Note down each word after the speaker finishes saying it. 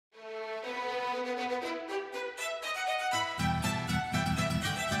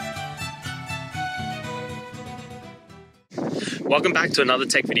Welcome back to another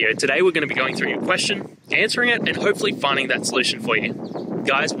tech video. Today we're going to be going through your question, answering it, and hopefully finding that solution for you.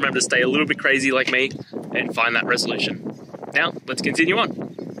 Guys, remember to stay a little bit crazy like me and find that resolution. Now, let's continue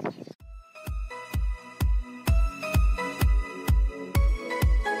on.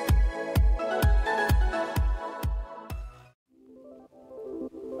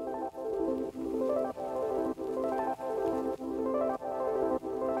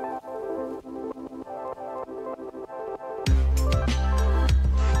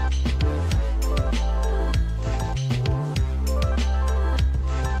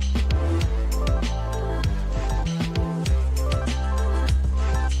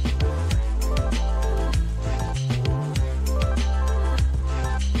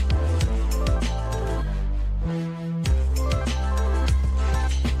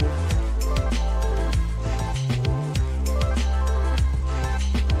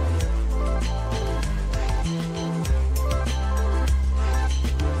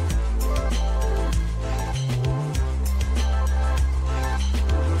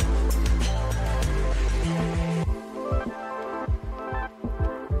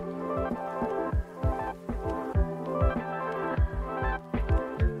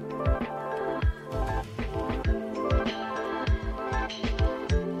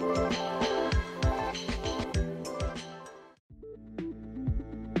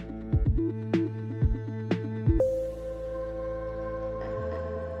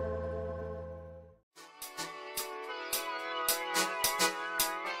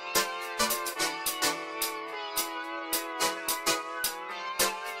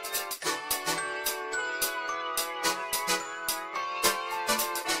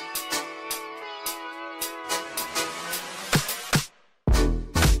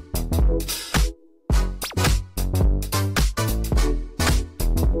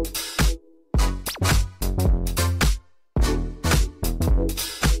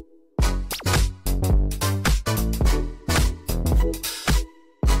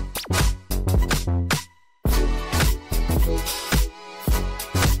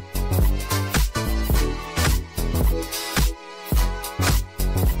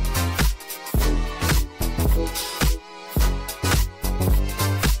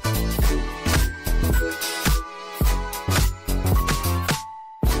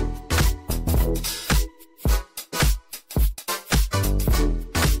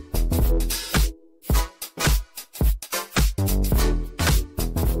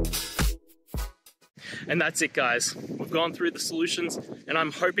 And that's it, guys. We've gone through the solutions and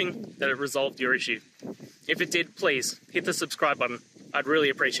I'm hoping that it resolved your issue. If it did, please hit the subscribe button. I'd really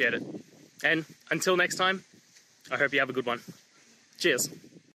appreciate it. And until next time, I hope you have a good one. Cheers.